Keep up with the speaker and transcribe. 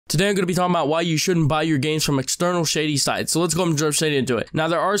Today I'm going to be talking about why you shouldn't buy your games from external shady sites. So let's go and jump straight into it. Now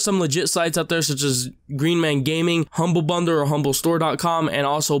there are some legit sites out there such as Green Man Gaming, Humble Bundle or HumbleStore.com, and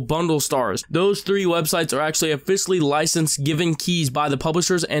also Bundle Stars. Those three websites are actually officially licensed, given keys by the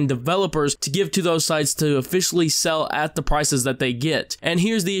publishers and developers to give to those sites to officially sell at the prices that they get. And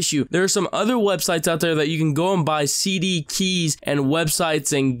here's the issue. There are some other websites out there that you can go and buy CD keys and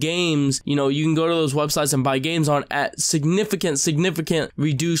websites and games. You know, you can go to those websites and buy games on at significant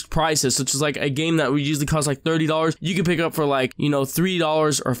reduced prices, such as like a game that would usually cost like $30, you can pick up for like, you know,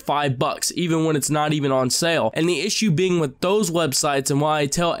 $3 or $5, even when it's not even on sale. And the issue being with those websites, and why I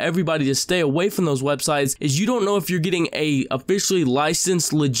tell everybody to stay away from those websites, is you don't know if you're getting a officially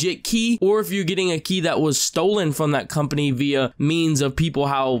licensed legit key or if you're getting a key that was stolen from that company via means of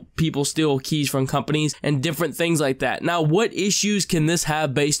how people steal keys from companies and different things like that. Now, what issues can this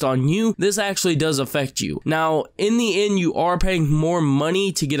have based on you? This actually does affect you. Now, in the end, you are paying more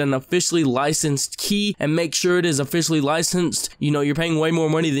money to get an officially licensed key and make sure it is officially licensed. You know, you're paying way more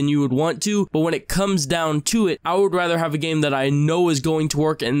money than you would want to, but when it comes down to it, I would rather have a game that I know is going to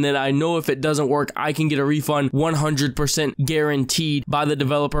work, and that I know if it doesn't work, I can get a refund 100% guaranteed by the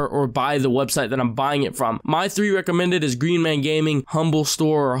developer or by the website that I'm buying it from. My three recommended is Green Man Gaming, Humble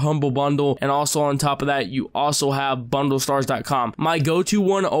Store or Humble Bundle, and also on top of that, you also have BundleStars.com. My go-to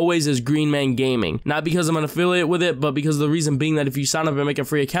one always is Green Man Gaming. Not because I'm an affiliate with it, but because the reason being that if you sign up and make a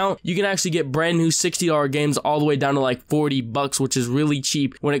free account, you can actually get brand new $60 games all the way down to like $40, which is really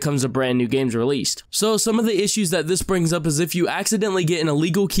cheap when it comes to brand new games released. So some of the issues that this brings up is if you accidentally get an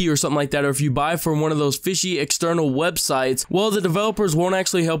illegal key or something like that, or if you buy from one of those fishy external websites, well, the developers won't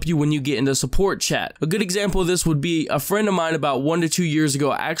actually help you when you get into support chat. A good example of this would be a friend of mine about 1 to 2 years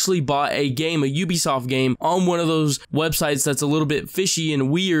ago actually bought a game, a Ubisoft game, on one of those websites that's a little bit fishy and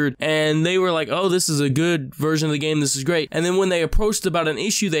weird, and they were like, oh, this is a good version of the game, this is great. And then when they approached about an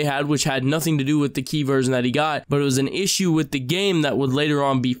issue they had, which had nothing to do with the key version that he got, but it was an issue with the game that would later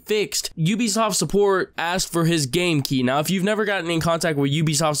on be fixed, Ubisoft support asked for his game key. Now, if you've never gotten in contact with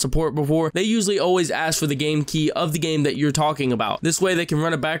Ubisoft support before, they usually always ask for the game key of the game that you're talking about. This way they can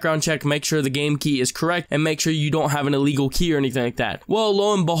run a background check, make sure the game key is correct, and make sure you don't have an illegal key or anything like that. Well,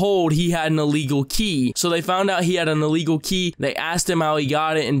 lo and behold, he had an illegal key. So they found out he had an illegal key. They asked him how he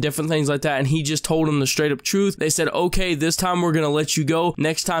got it and different things like that, and he just told them the straight up truth. They said, okay, this time we're gonna let you go.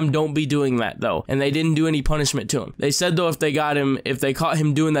 Next time, don't be doing that though. And they didn't do any punishment to him. They said though, if they caught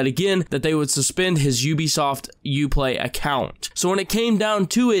him doing that again, that they would suspend his Ubisoft Uplay account. So when it came down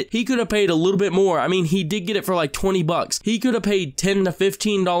to it, he could have paid a little bit more. I mean, he did get it for like $20. He could have paid $10 to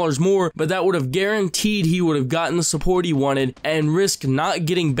 $15 more, but that would have guaranteed he would have gotten the support he wanted and risk not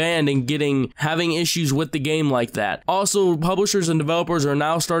getting banned and having issues with the game like that. Also, publishers and developers are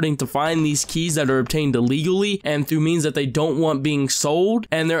now starting to find these keys that are obtained illegally and through means that they don't want being sold,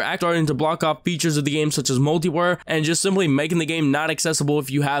 and they're starting to block off features of the game such as multiplayer and just simply making the game not accessible if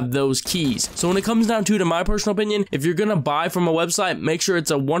you have those keys. So when it comes down to it, in my personal opinion, if you're gonna buy from a website, make sure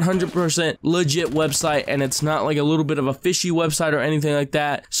it's a 100% legit website and it's not like a little bit of a fishy website or anything like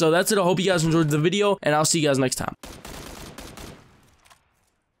that. So that's it. I hope you guys enjoyed the video, and I'll see you guys next time.